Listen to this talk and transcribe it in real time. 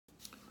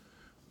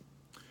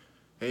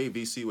Hey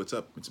VC, what's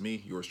up? It's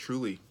me, yours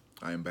truly.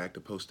 I am back to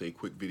post a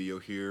quick video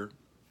here.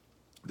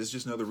 This is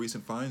just another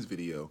recent finds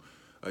video.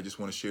 I just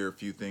want to share a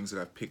few things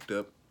that I've picked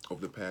up over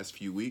the past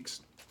few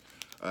weeks.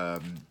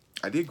 Um,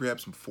 I did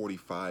grab some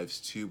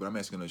 45s too, but I'm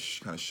actually going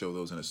to kind of show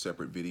those in a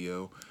separate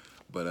video.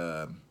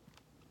 But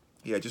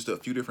yeah, just a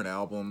few different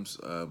albums,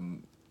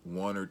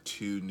 one or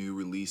two new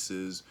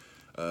releases,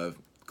 a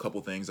couple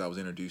things I was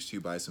introduced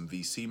to by some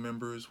VC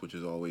members, which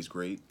is always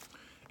great.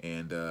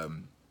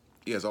 And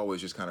yeah, as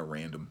always, just kind of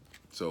random.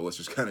 So let's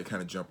just kind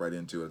of jump right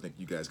into it. I think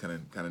you guys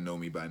kind of know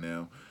me by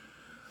now.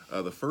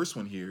 The first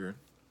one here,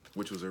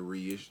 which was a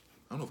reissue.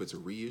 I don't know if it's a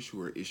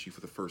reissue or issue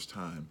for the first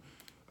time,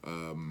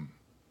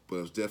 but I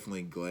was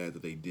definitely glad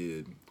that they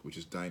did, which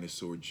is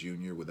Dinosaur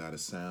Jr. Without a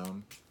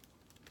Sound.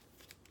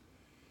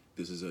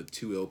 This is a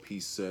 2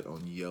 LP set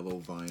on yellow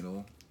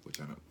vinyl,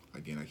 which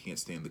I can't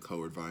stand the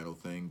colored vinyl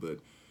thing, but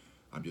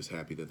I'm just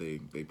happy that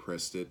they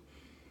pressed it.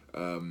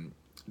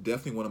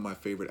 Definitely one of my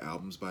favorite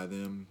albums by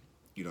them.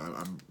 You know,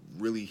 I'm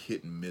really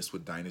hit and miss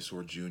with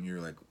Dinosaur Jr.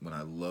 Like when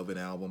I love an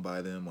album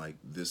by them, like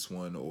this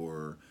one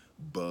or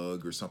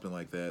Bug or something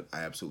like that,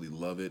 I absolutely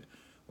love it.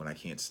 When I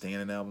can't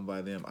stand an album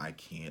by them, I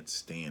can't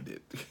stand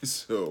it.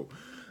 So,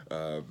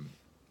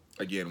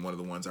 again, one of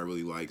the ones I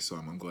really like, so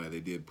I'm glad they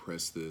did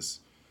press this.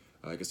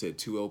 Like I said,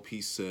 2 LP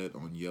set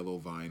on yellow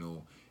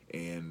vinyl,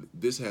 and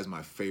this has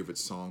my favorite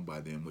song by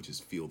them, which is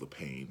Feel the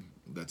Pain.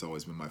 That's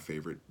always been my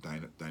favorite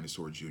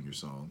Dinosaur Jr.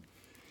 song.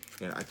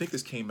 And I think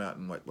this came out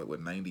in what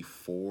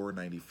 94,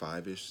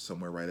 95-ish,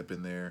 somewhere right up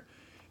in there.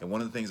 And one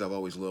of the things I've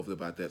always loved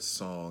about that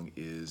song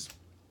is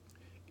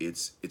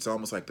it's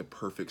almost like the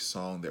perfect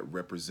song that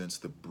represents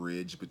the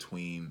bridge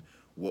between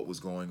what was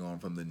going on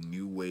from the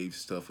new wave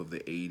stuff of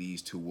the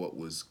 80s to what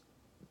was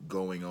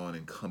going on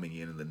and coming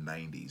in the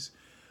 90s.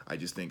 I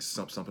just think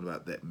something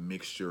about that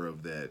mixture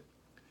of that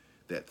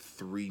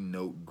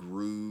three-note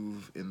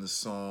groove in the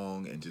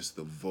song and just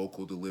the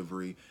vocal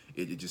delivery.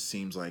 It just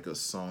seems like a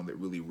song that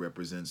really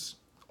represents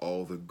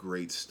all the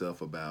great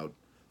stuff about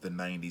the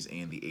 90s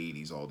and the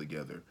 80s all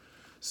together.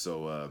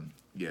 So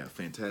yeah,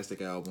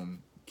 fantastic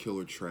album,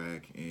 killer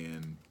track,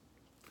 and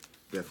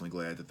definitely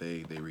glad that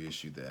they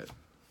reissued that.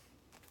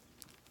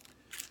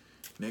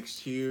 Next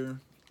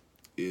here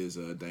is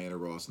Diana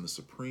Ross and the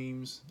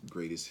Supremes,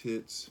 Greatest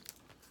Hits.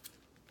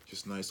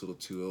 Just nice little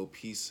 2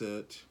 LP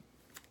set.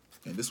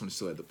 And this one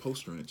still had the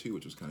poster in it too,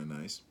 which was kind of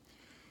nice.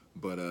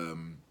 But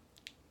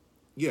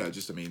yeah,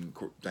 just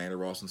Diana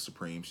Ross and the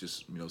Supremes,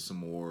 just some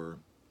more.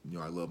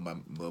 I love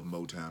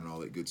Motown and all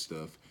that good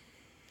stuff.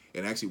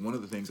 And actually, one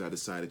of the things I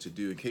decided to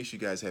do, in case you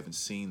guys haven't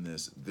seen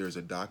this, there's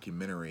a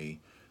documentary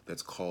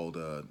that's called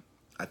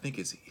I think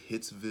it's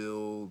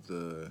Hitsville,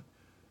 the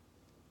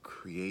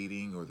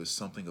creating or the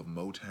something of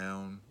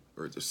Motown,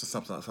 or just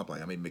something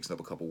like, I may mix up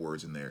a couple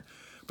words in there,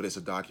 but it's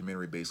a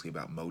documentary basically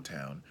about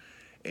Motown.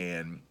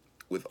 And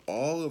with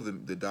all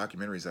of the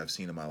documentaries I've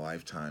seen in my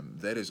lifetime,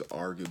 that is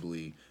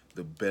arguably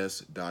the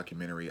best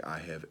documentary I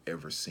have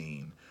ever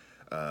seen.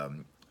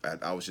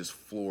 I was just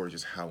floored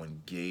just how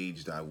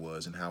engaged I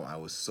was and how I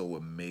was so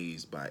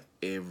amazed by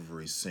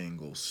every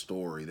single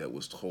story that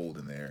was told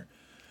in there.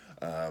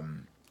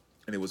 And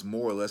it was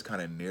more or less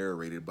kind of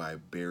narrated by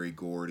Berry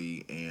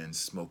Gordy and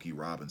Smokey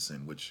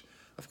Robinson, which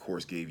of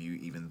course gave you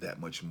even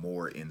that much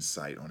more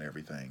insight on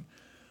everything.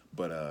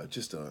 But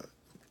just a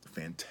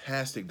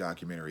fantastic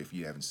documentary if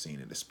you haven't seen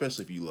it,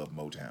 especially if you love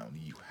Motown.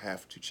 You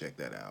have to check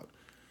that out.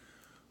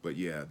 But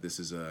yeah, this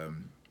is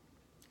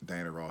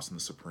Diana Ross and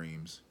the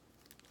Supremes.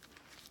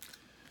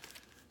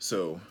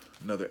 So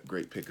another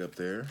great pickup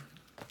there.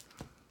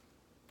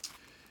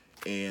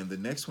 And the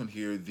next one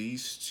here,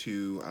 these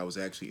two I was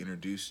actually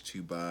introduced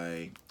to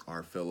by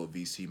our fellow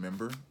VC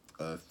member,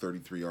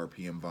 33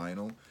 RPM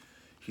Vinyl.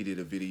 He did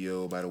a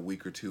video about a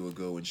week or two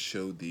ago and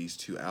showed these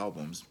two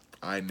albums.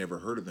 I had never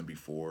heard of them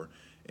before,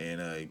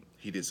 and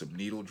he did some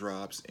needle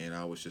drops, and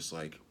I was just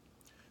like,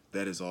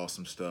 that is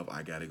awesome stuff.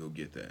 I gotta go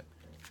get that.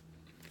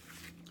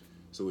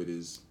 So it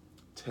is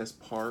Tess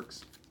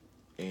Parks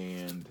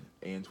and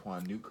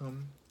Antoine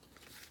Newcomb,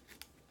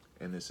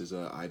 and this is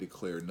I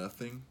Declare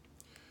Nothing.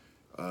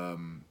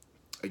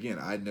 Again,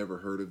 I'd never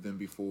heard of them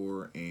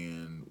before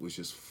and was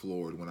just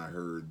floored when I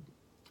heard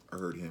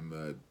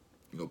him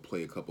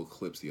play a couple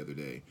clips the other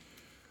day.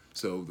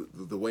 So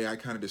the way I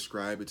kind of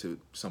describe it to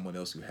someone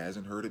else who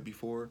hasn't heard it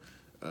before,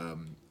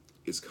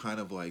 it's kind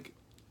of like,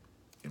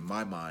 in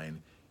my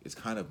mind, it's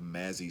kind of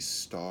Mazzy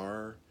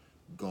Star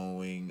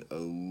going a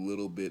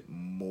little bit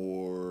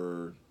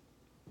more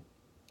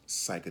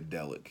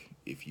psychedelic,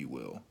 if you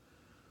will.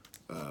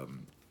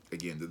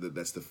 Again,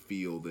 that's the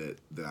feel that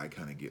I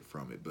kind of get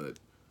from it. But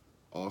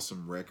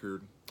awesome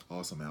record,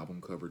 awesome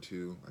album cover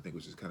too. I think,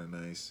 which is kind of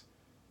nice.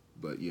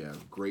 But yeah,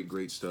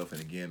 great stuff.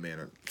 And again,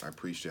 man, I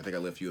appreciate it. I think I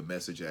left you a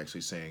message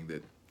actually saying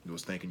that I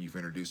was thanking you for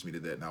introducing me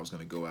to that, and I was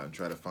going to go out and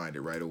try to find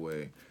it right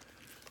away.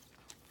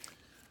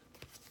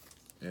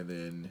 And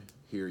then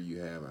here you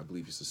have, I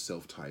believe it's a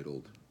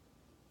self-titled,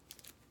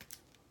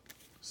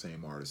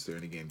 same artist there,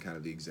 and again, kind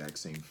of the exact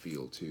same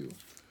feel too.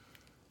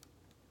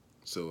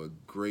 So a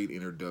great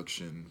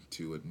introduction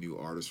to a new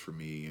artist for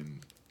me. And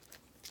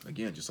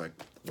again, just like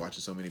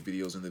watching so many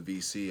videos in the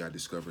VC, I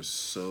discover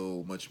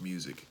so much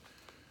music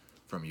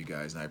from you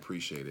guys, and I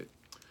appreciate it.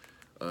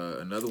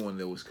 Another one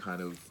that was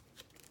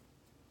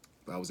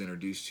I was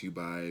introduced to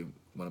by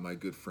one of my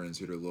good friends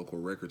here at a local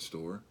record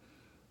store.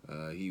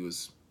 He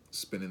was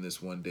spinning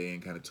this one day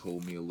and kind of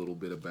told me a little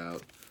bit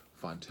about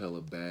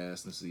Fontella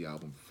Bass. This is the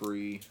album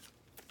Free.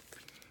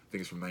 I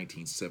think it's from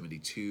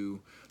 1972.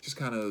 Just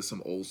kind of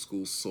some old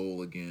school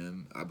soul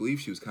again. I believe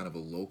she was kind of a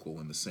local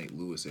in the St.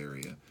 Louis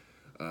area.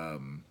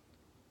 And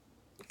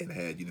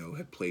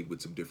had played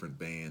with some different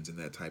bands and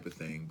that type of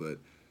thing. But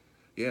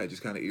yeah,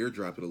 just kind of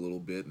eardropped it a little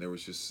bit, and there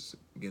was just,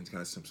 again,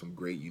 kind of some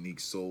great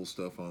unique soul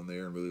stuff on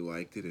there, and really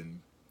liked it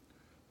and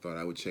thought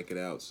I would check it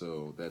out.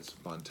 So that's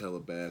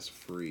Fontella Bass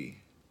Free.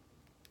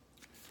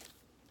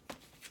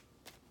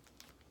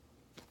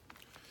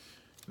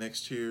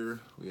 Next here,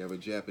 we have a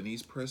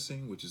Japanese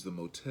pressing, which is the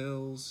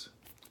Motels,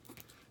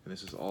 and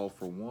this is All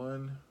for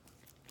One.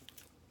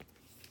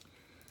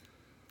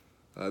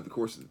 Of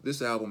course,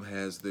 this album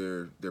has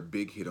their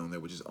big hit on there,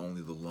 which is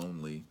Only the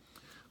Lonely.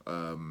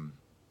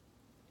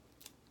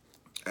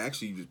 I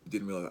actually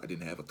didn't realize I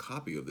didn't have a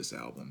copy of this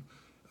album.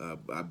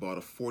 I bought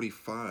a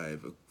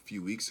 45 a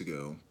few weeks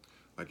ago,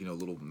 like, a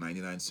little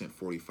 99-cent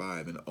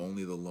 45, and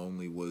Only the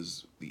Lonely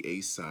was the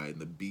A side, and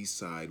the B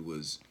side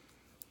was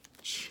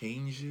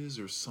Changes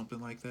or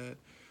something like that.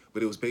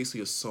 But it was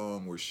basically a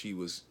song where she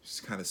was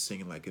kind of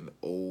singing like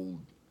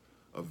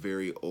a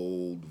very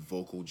old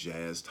vocal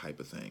jazz type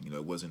of thing.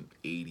 It wasn't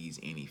 80s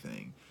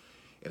anything.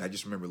 And I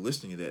just remember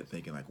listening to that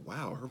thinking like,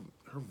 wow,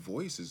 her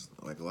voice is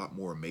like a lot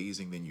more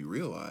amazing than you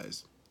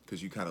realize,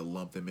 because you kind of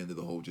lump them into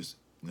the whole just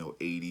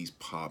 80s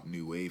pop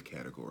new wave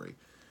category.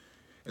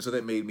 And so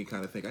that made me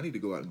kind of think I need to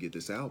go out and get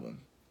this album.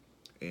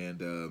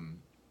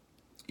 And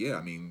yeah,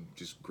 I mean,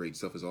 just great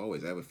stuff as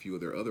always. I have a few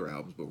of their other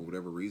albums, but for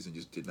whatever reason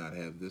just did not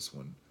have this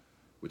one,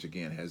 which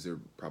again has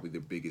probably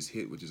their biggest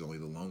hit, which is Only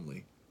the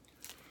Lonely.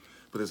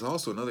 But there's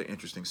also another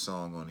interesting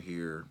song on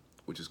here,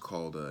 which is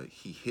called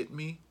He Hit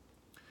Me.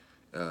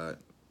 And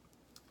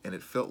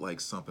it felt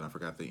like something. I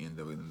forgot the end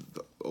of it. And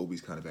the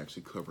Obi's kind of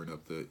actually covering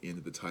up the end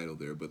of the title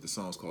there. But the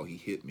song's called He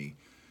Hit Me,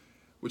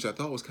 which I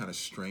thought was kind of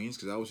strange,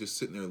 because I was just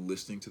sitting there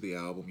listening to the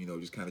album,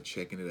 just kind of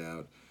checking it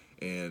out.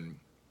 And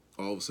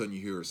all of a sudden you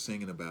hear her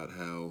singing about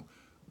how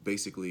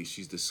basically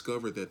she's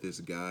discovered that this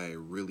guy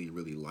really,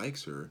 really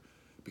likes her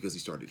because he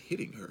started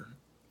hitting her.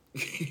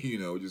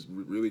 Just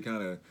really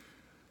kind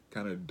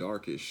of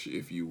darkish,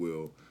 if you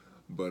will.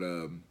 But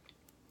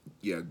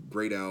yeah,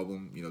 great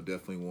album.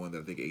 Definitely one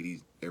that I think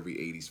every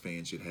 80s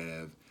fan should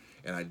have.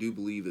 And I do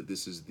believe that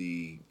this is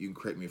you can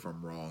correct me if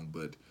I'm wrong,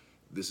 but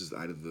this is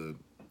either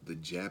the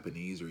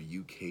Japanese or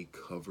UK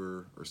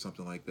cover or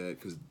something like that,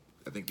 because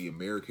I think the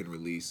American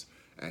release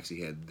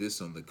actually had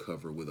this on the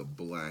cover with a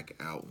black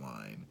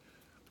outline.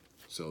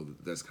 So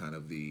that's kind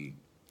of a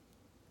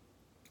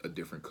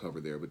different cover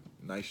there. But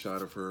nice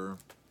shot of her.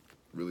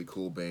 Really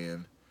cool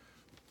band.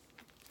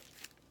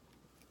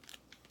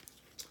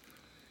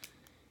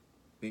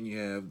 Then you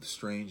have the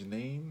Strange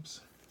Names.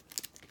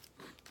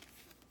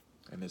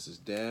 And this is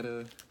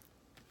Data.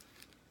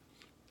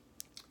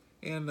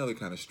 And another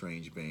kind of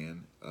strange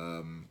band.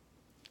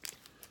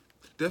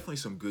 Definitely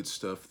some good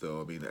stuff, though.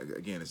 I mean,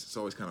 again, it's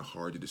always kind of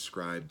hard to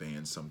describe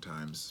bands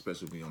sometimes,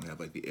 especially when you don't have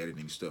like the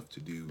editing stuff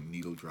to do,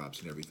 needle drops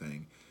and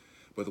everything.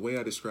 But the way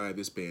I describe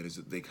this band is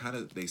that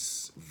they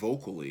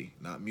vocally,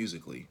 not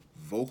musically,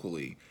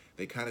 vocally,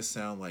 they kind of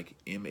sound like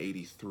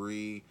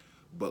M83,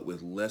 but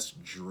with less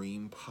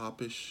dream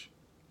popish,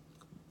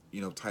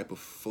 type of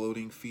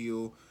floating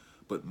feel,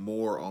 but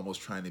more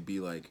almost trying to be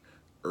like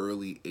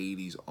early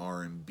 80s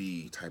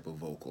R&B type of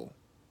vocal.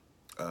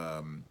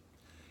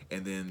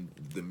 And then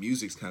the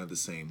music's kind of the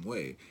same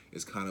way.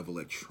 It's kind of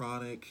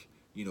electronic,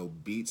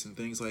 beats and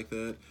things like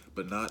that,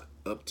 but not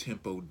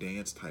up-tempo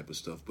dance type of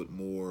stuff, but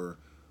more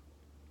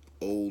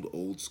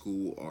old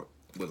school, or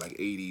with like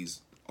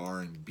 80s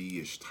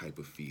R&B-ish type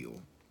of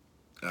feel.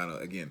 I don't know,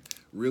 again,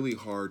 really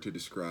hard to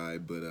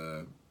describe, but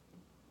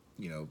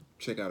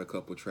check out a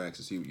couple of tracks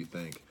and see what you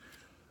think.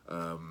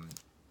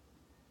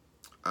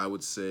 I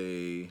would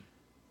say,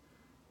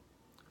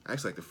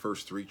 actually, like the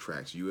first 3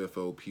 tracks,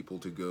 UFO, People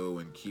to Go,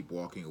 and Keep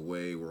Walking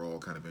Away, were all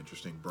kind of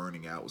interesting.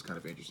 Burning Out was kind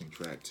of an interesting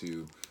track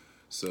too.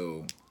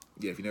 So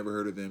yeah, if you never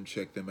heard of them,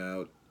 check them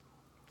out.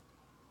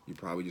 You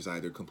probably just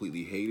either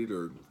completely hate it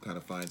or kind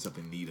of find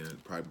something neat in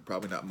it.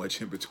 Probably not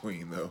much in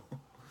between though.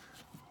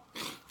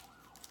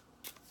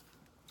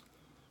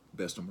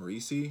 Best of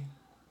Maurice,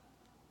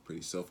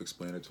 pretty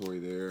self-explanatory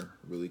there.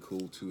 Really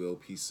cool 2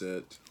 LP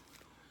set.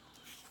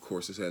 Of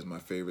course, this has my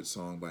favorite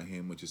song by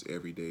him, which is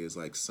Every Day Is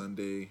Like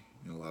Sunday,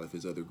 and a lot of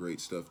his other great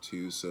stuff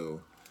too.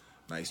 So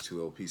nice 2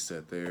 LP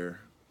set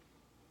there.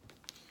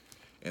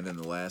 And then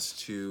the last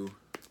 2,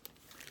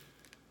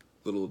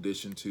 little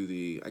addition to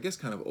the, I guess,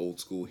 kind of old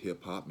school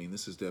hip hop. I mean,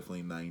 this is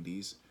definitely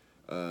 90s.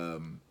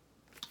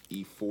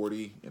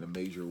 E40 in a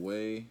Major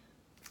Way.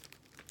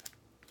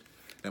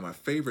 And my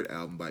favorite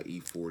album by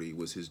E40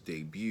 was his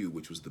debut,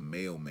 which was The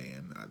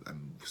Mailman. I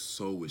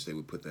so wish they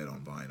would put that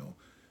on vinyl.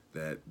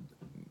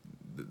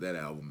 That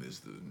album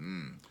is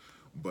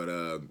But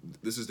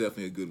this is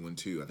definitely a good one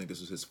too. I think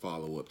this was his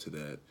follow-up to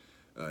that,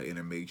 in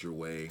a major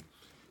way.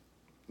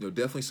 You know,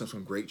 definitely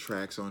some great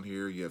tracks on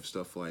here. You have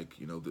stuff like,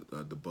 you know,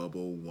 the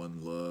Bubble,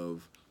 One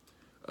Love,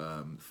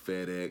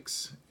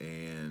 FedEx,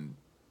 and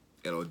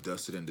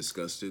Dusted and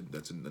Disgusted.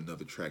 That's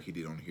another track he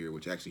did on here,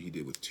 which actually he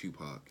did with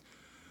Tupac.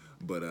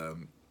 But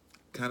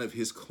kind of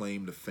his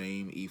claim to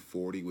fame,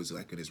 E40, was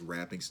like in his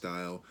rapping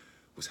style,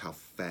 was how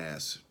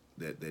fast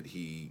that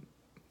he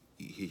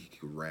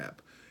could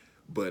rap.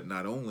 But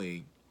not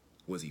only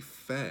was he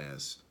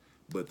fast,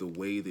 but the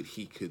way that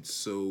he could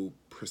so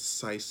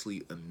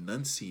precisely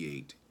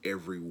enunciate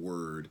every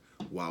word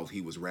while he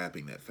was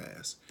rapping that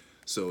fast.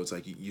 So it's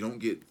like you don't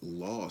get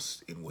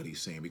lost in what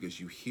he's saying because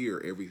you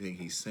hear everything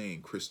he's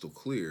saying crystal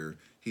clear.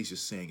 He's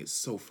just saying it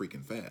so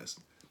freaking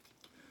fast.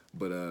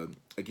 But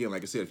again,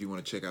 like I said, if you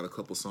want to check out a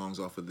couple songs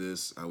off of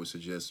this, I would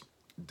suggest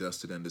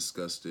Dusted and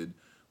Disgusted,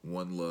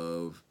 One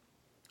Love,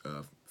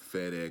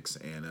 FedEx,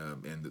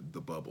 and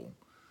the Bubble.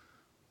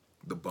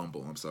 The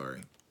Bumble, I'm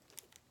sorry.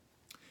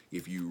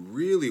 If you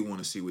really want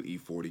to see what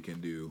E40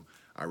 can do,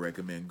 I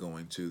recommend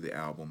going to the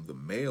album The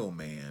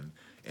Mailman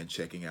and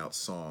checking out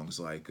songs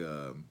like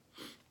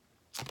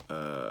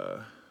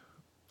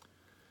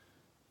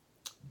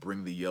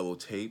Bring the Yellow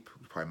Tape,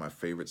 probably my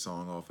favorite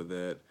song off of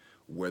that.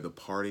 Where the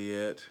Party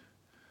At.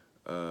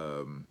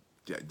 Yeah,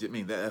 I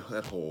mean,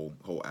 that whole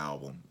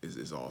album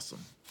is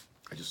awesome.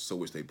 I just so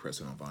wish they'd press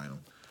it on vinyl.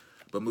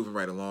 But moving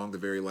right along, the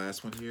very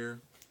last one here.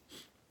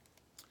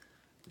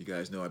 You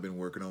guys know I've been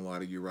working on a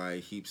lot of Uriah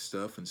Heep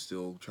stuff and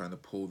still trying to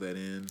pull that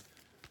in.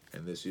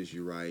 And this is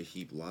Uriah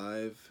Heep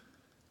Live.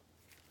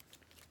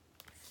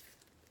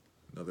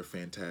 Another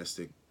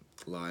fantastic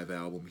live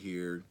album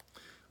here.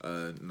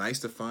 Nice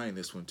to find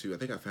this one too. I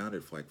think I found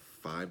it for like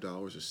 $5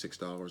 or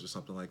 $6 or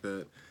something like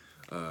that.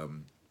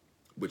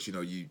 But you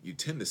know, you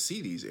tend to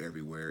see these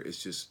everywhere.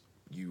 It's just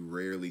you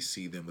rarely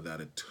see them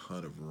without a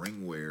ton of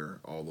ringware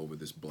all over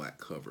this black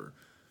cover.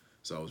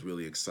 So I was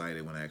really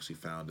excited when I actually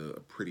found a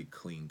pretty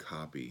clean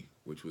copy,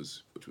 which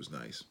was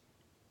nice.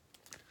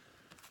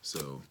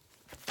 So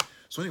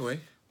anyway,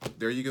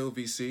 there you go,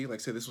 VC. Like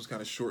I said, this was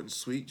kind of short and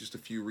sweet, just a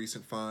few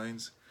recent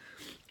finds.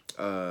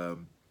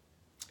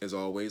 As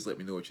always, let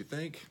me know what you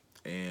think,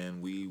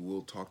 and we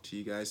will talk to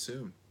you guys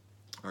soon.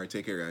 All right,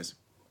 take care, guys.